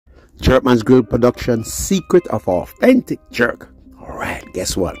JERKMAN'S Grill Production, secret of authentic jerk. Alright,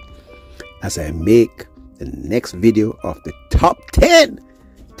 guess what? As I make the next video of the top 10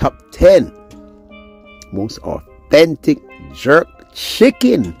 most authentic jerk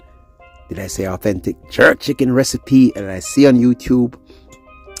chicken. Did I say authentic jerk chicken recipe that I see on YouTube?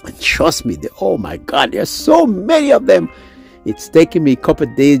 And trust me, oh my God, there's so many of them. It's taken me a couple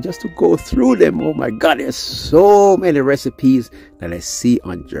of days just to go through them. Oh my God, there's so many recipes that I see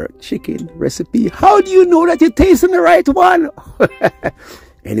on jerk chicken recipe. How do you know that you're tasting the right one?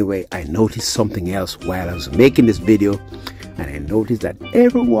 Anyway, I noticed something else while I was making this video. And I noticed that a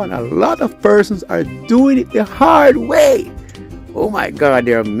lot of persons are doing it the hard way. Oh my God,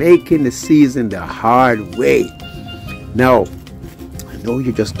 they're making the season the hard way. Now, I know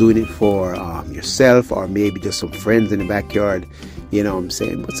you're just doing it for yourself or maybe just some friends in the backyard, you know what I'm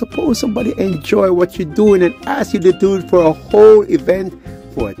saying? But suppose somebody enjoy what you're doing and ask you to do it for a whole event,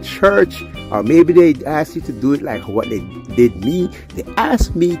 for a church, or maybe they ask you to do it like what they did me. They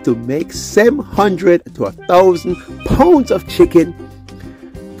asked me to make 700 to 1,000 pounds of chicken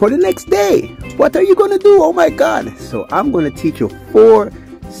for the next day. What are you going to do? Oh my God. So I'm going to teach you 4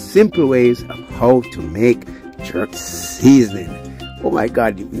 simple ways of how to make jerk seasoning. Oh my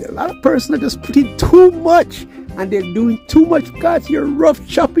God, a lot of persons are just putting too much and they're doing too much. God, you're rough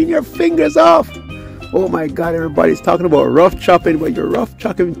chopping your fingers off. Oh my God, everybody's talking about rough chopping, but you're rough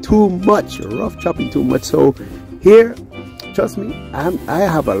chopping too much. You're rough chopping too much. So here, trust me, I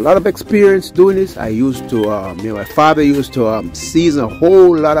have a lot of experience doing this. I used to, my father used to season a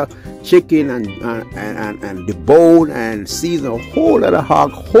whole lot of chicken and the bone and season a whole lot of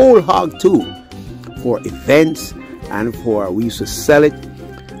whole hog too, for events and we used to sell it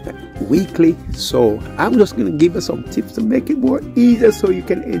weekly. So I'm just going to give you some tips to make it more easier so you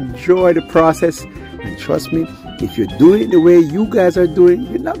can enjoy the process. And trust me, if you're doing it the way you guys are doing,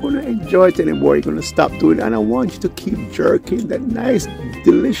 you're not going to enjoy it anymore. You're going to stop doing it. And I want you to keep jerking that nice,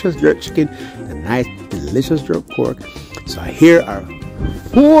 delicious jerk chicken, the nice, delicious jerk pork. So here are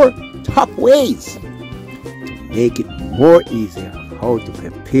 4 top ways to make it more easier how to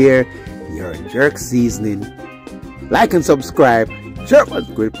prepare your jerk seasoning. Like and subscribe. JERKMAN'S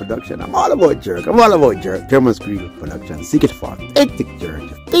Grill Production. I'm all about jerk. I'm all about jerk. JERKMAN'S Grill Production. Secret for authentic jerk.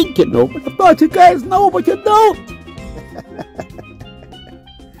 You think you know, but I thought you guys know, but you don't. You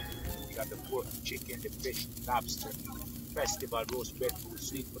got the pork, chicken, the fish, lobster, festival, roast breadfruit,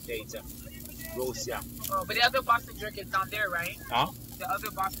 sweet potato, roast yam. Oh, but the other Boston jerk is down there, right? Huh? The other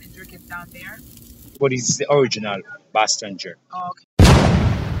Boston jerk is down there. What is the original Boston jerk? Oh, okay.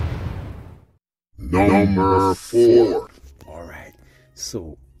 Number 4. All right.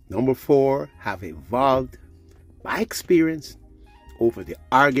 So number 4 have evolved by experience over the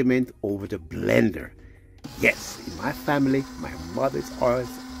argument over the blender. Yes, in my family, my mother's always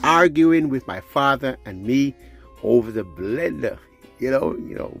arguing with my father and me over the blender. You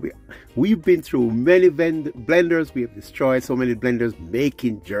know, we've been through many blenders. We have destroyed so many blenders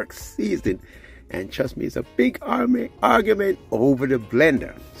making jerk seasoning. And trust me, it's a big argument over the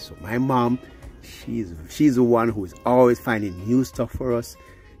blender. So my mom, she's the one who is always finding new stuff for us.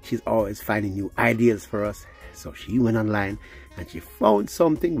 She's always finding new ideas for us. So she went online and she found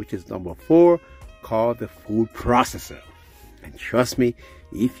something, which is number 4, called the food processor. And trust me,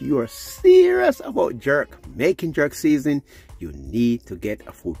 if you are serious about making jerk seasoning, you need to get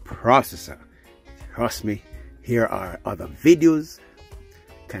a food processor. Trust me, here are other videos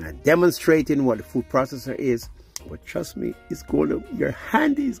kind of demonstrating what the food processor is. But trust me, your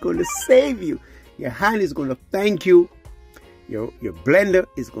hand is going to save you. Your hand is going to thank you. Your blender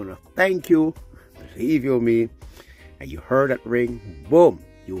is going to thank you. Believe you me. And you heard that ring, boom.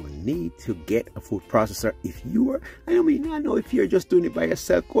 You will need to get a food processor if you are. I know if you're just doing it by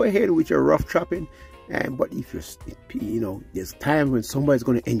yourself, go ahead with your rough chopping. But if you're, there's times when somebody's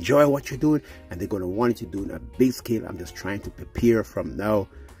going to enjoy what you're doing and they're going to want you to do it on a big scale. I'm just trying to prepare from now.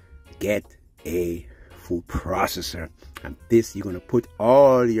 Get a food processor, and this you're gonna put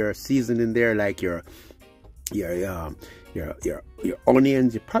all your seasoning there, like your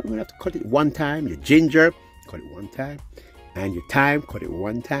onions. You're probably gonna have to cut it 1 time. Your ginger, cut it 1 time, and your thyme, cut it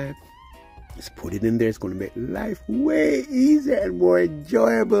 1 time. Just put it in there. It's gonna make life way easier and more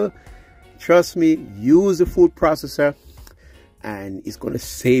enjoyable. Trust me, use the food processor, and it's gonna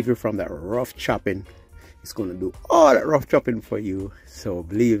save you from that rough chopping. It's gonna do all that rough chopping for you. So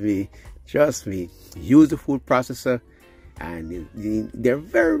believe me, trust me, use the food processor, and they're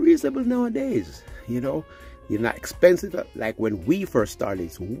very reasonable nowadays. You know, they're not expensive like when we first started.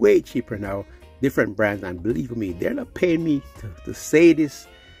 It's way cheaper now, different brands, and believe me, they're not paying me to say this.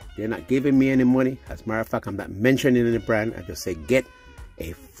 They're not giving me any money. As a matter of fact, I'm not mentioning any brand. I just say get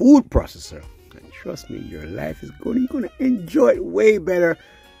a food processor. And trust me, your life is good. You're going to enjoy it way better.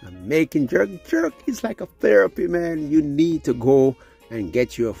 And making jerk is like a therapy, man. You need to go and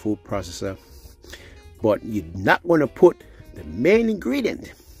get you a food processor. But you're not going to put the main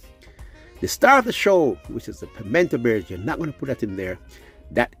ingredient, the star of the show, which is the pimento berries. You're not going to put that in there.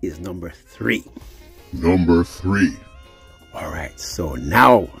 That is number 3. Number 3. All right, so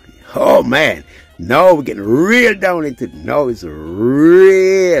now, oh man, now we're getting real down into it. Now it's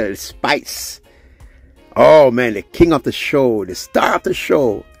real spice. Oh man, the king of the show, the star of the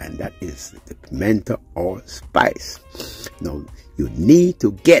show, and that is the pimento allspice. Now you need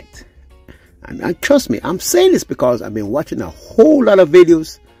to get, and trust me, I'm saying this because I've been watching a whole lot of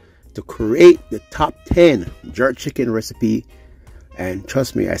videos to create the top 10 jerk chicken recipe, and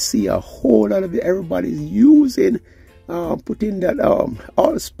trust me, I see a whole lot of it. Everybody's using putting that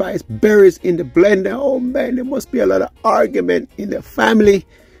allspice berries in the blender. Oh man, there must be a lot of argument in the family.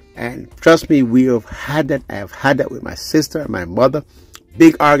 And trust me, we have had that. I have had that with my sister and my mother.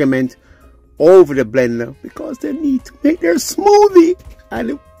 Big argument over the blender because they need to make their smoothie and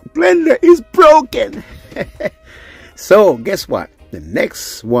the blender is broken. So guess what? The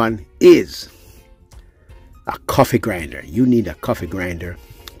next one is a coffee grinder. You need a coffee grinder.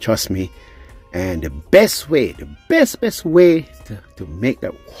 Trust me. And the best way, the best way to make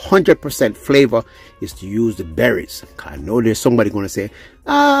that 100% flavor is to use the berries. I know there's somebody going to say,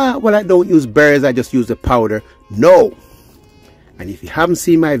 well, I don't use berries, I just use the powder. No. And if you haven't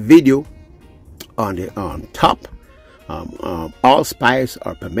seen my video on the top allspice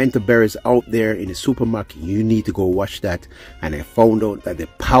or pimento berries out there in the supermarket, you need to go watch that. And I found out that the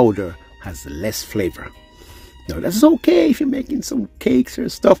powder has less flavor. Now that's okay if you're making some cakes or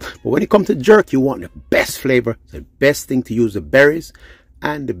stuff, but when it comes to jerk, you want the best flavor. The best thing to use the berries,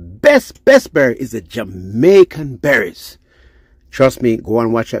 and the best berry is the Jamaican berries. Trust me, go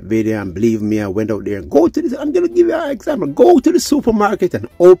and watch that video, and believe me, I went out there and go to this. I'm gonna give you an example. Go to the supermarket and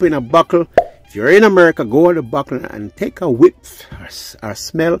open a buckle. If you're in America, go to the buckle and take a whiff or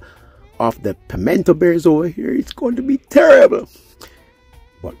smell of the pimento berries over here. It's going to be terrible.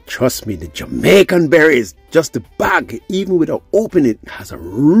 But trust me, the Jamaican berries, just the bag, even without opening it, has a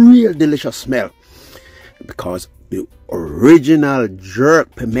real delicious smell. Because the original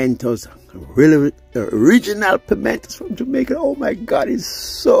jerk pimentos, really the original pimentos from Jamaica, oh my God, it's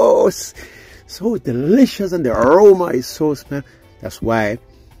so delicious, and the aroma is so smell. That's why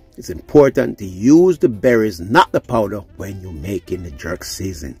it's important to use the berries, not the powder, when you're making the jerk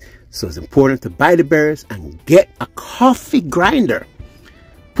season. So it's important to buy the berries and get a coffee grinder.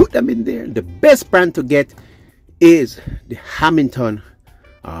 Put them in there. The best brand to get is the Hamilton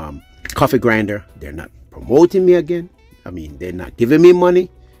coffee grinder. They're not promoting me again. I mean, they're not giving me money.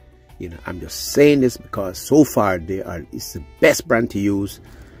 You know, I'm just saying this because so far it's the best brand to use.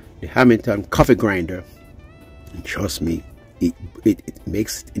 The Hamilton coffee grinder. And trust me, it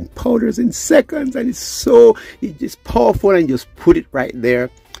makes it in powders in seconds, and it's just powerful. And just put it right there.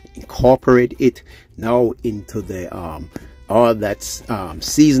 Incorporate it now into the all that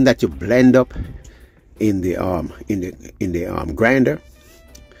season that you blend up in the grinder,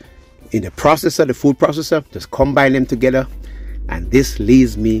 in the processor, the food processor. Just combine them together, and this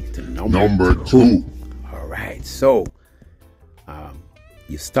leads me to number 2. All right, so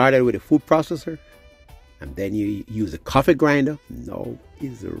you started with a food processor, and then you use a coffee grinder. No,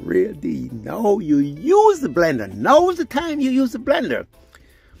 it's the real deal. No, you use the blender. Now's the time you use the blender.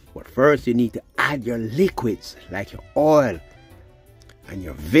 But first you need to add your liquids, like your oil and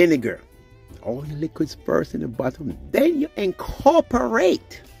your vinegar. All your liquids first in the bottom. Then you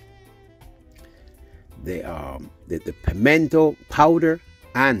incorporate the pimento powder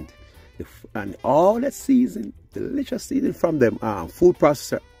and all that season, delicious season from the food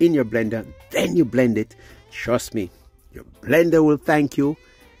processor in your blender. Then you blend it. Trust me, your blender will thank you.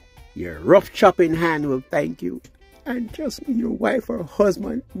 Your rough chopping hand will thank you. And trust me, your wife or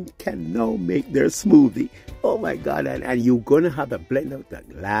husband can now make their smoothie. Oh my God, and you're going to have a blender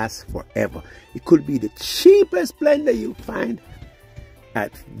that lasts forever. It could be the cheapest blender you find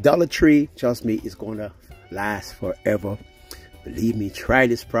at Dollar Tree. Trust me, it's going to last forever. Believe me, try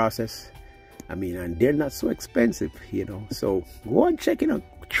this process. I mean, and they're not so expensive, you know. So go and check it out.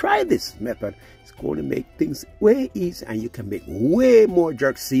 Try this method. It's going to make things way easier, and you can make way more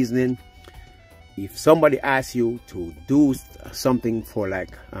jerk seasoning. If somebody asks you to do something for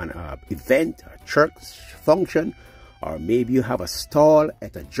like an event, a church function, or maybe you have a stall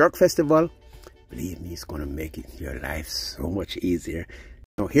at a jerk festival, believe me, it's going to make your life so much easier.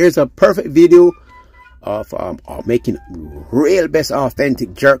 Now, here's a perfect video of making real best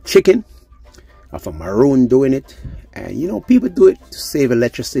authentic jerk chicken. of a maroon doing it. And you know, people do it to save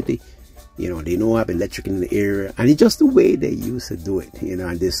electricity. You know, they don't have electric in the area, and it's just the way they used to do it, you know,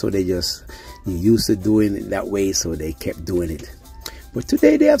 and so they just used to doing it that way, so they kept doing it. But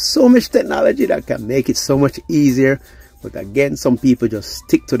today they have so much technology that can make it so much easier. But again, some people just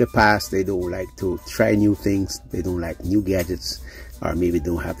stick to the past. They don't like to try new things. They don't like new gadgets, or maybe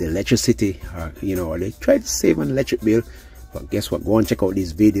don't have the electricity, or you know, or they try to save an electric bill. But guess what? Go and check out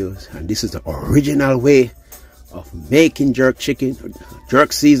these videos, and this is the original way of making jerk chicken,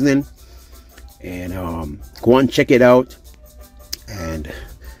 jerk seasoning. And go and check it out. And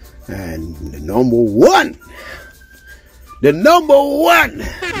the number one,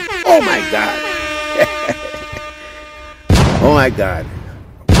 oh my god, oh my god,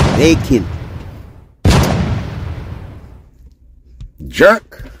 making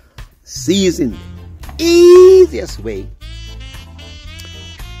jerk seasoning, easiest way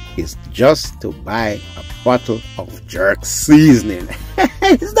is just to buy a bottle of jerk seasoning.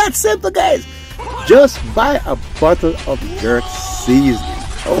 It's that simple, guys. Just buy a bottle of jerk seasoning.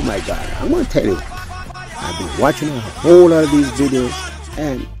 Oh my god, I'm gonna tell you, I've been watching a whole lot of these videos,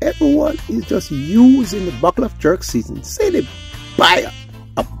 and everyone is just using the bottle of jerk seasoning. Say they buy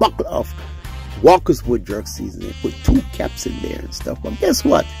a bottle of Walker's Wood jerk seasoning, put 2 caps in there and stuff. But guess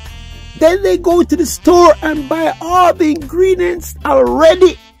what? Then they go to the store and buy all the ingredients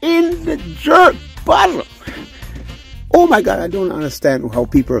already in the jerk bottle. Oh my god, I don't understand how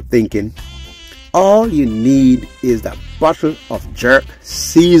people are thinking. All you need is that bottle of jerk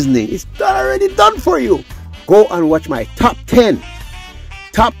seasoning. It's already done for you. Go and watch my top 10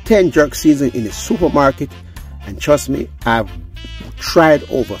 jerk seasoning in the supermarket, and trust me, I've tried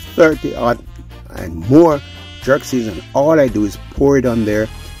over 30 odd and more jerk seasoning. All I do is pour it on there.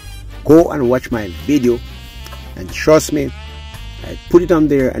 Go and watch my video, and trust me, I put it on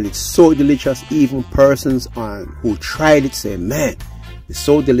there and it's so delicious. Even persons who tried it say, man, it's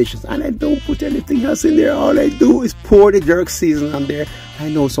so delicious. And I don't put anything else in there. All I do is pour the jerk seasoning on there. I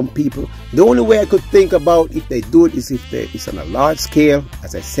know some people, the only way I could think about if they do it is if it's on a large scale.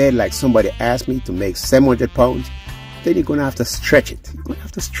 As I said, like somebody asked me to make 700 pounds, then you're gonna have to stretch it. You're gonna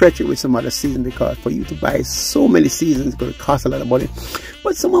have to stretch it with some other season, because for you to buy so many seasons, it's gonna cost a lot of money.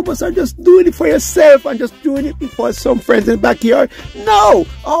 But some of us are just doing it for yourself and just doing it for some friends in the backyard. No,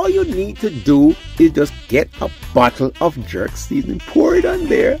 all you need to do is just get a bottle of jerk seasoning, pour it on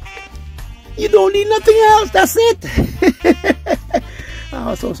there. You don't need nothing else. That's it.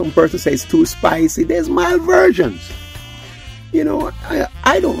 Also, some person says it's too spicy. There's mild versions. You know,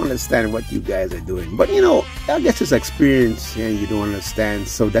 I don't understand what you guys are doing, but you know, I guess it's experience and you don't understand.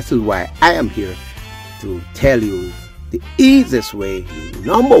 So that's why I am here to tell you the easiest way, the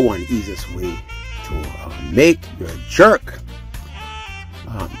number one easiest way to make your jerk.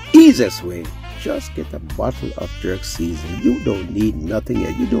 Easiest way, just get a bottle of jerk seasoning. You don't need nothing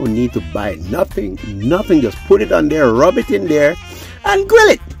else. You don't need to buy nothing. Just put it on there, rub it in there, and grill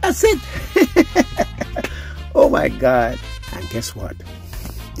it. That's it. Oh my God. And guess what?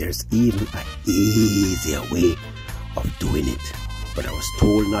 There's even an easier way of doing it, but I was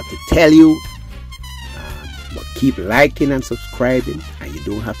told not to tell you. But keep liking and subscribing, and you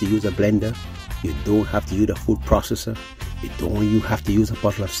don't have to use a blender. You don't have to use a food processor. You have to use a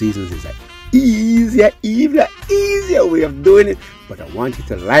bottle of seasonings. It's an easier way of doing it. But I want you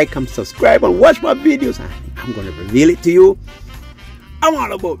to like and subscribe and watch my videos, and I'm going to reveal it to you. I'm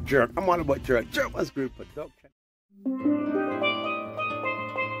all about jerk. JERKMAN'S Production.